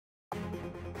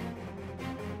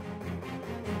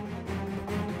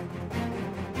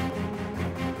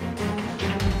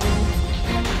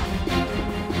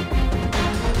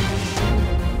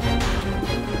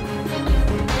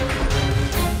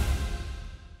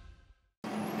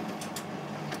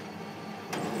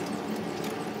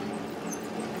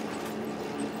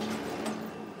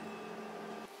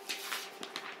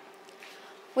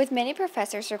With many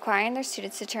professors requiring their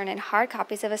students to turn in hard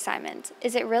copies of assignments,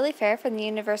 is it really fair for the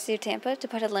University of Tampa to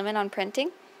put a limit on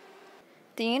printing?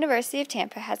 The University of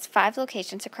Tampa has 5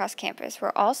 locations across campus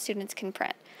where all students can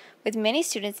print. With many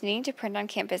students needing to print on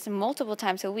campus multiple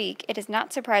times a week, it is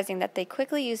not surprising that they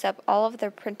quickly use up all of their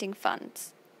printing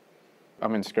funds.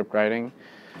 I'm in script writing,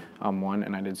 one,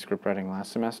 and I did script writing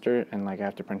last semester, and I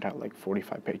have to print out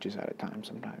 45 pages at a time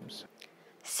sometimes.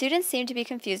 Students seem to be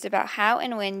confused about how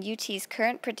and when UT's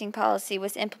current printing policy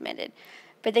was implemented,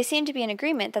 but they seem to be in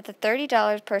agreement that the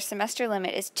 $30 per semester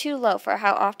limit is too low for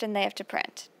how often they have to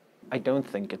print. I don't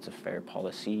think it's a fair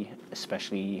policy,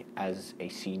 especially as a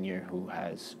senior who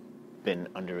has been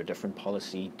under a different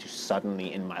policy, to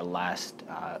suddenly in my last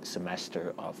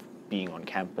semester of being on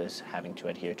campus having to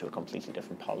adhere to a completely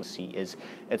different policy.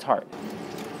 It's hard.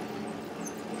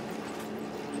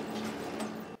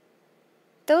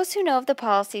 Those who know of the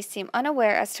policy seem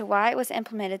unaware as to why it was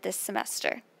implemented this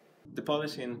semester. The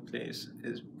policy in place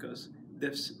is because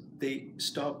they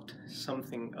stopped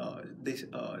something.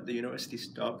 The university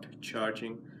stopped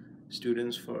charging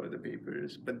students for the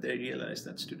papers, but they realized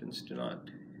that students do not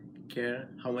care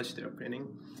how much they're printing,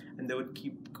 and they would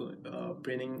keep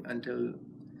printing until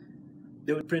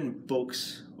they would print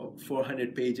books,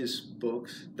 400 pages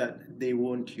books that they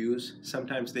won't use.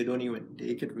 Sometimes they don't even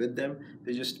take it with them.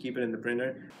 They just keep it in the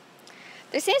printer.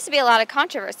 There seems to be a lot of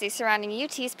controversy surrounding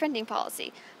UT's printing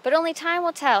policy, but only time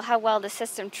will tell how well the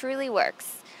system truly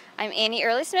works. I'm Annie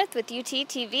Early Smith with UT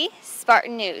TV,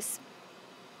 Spartan News.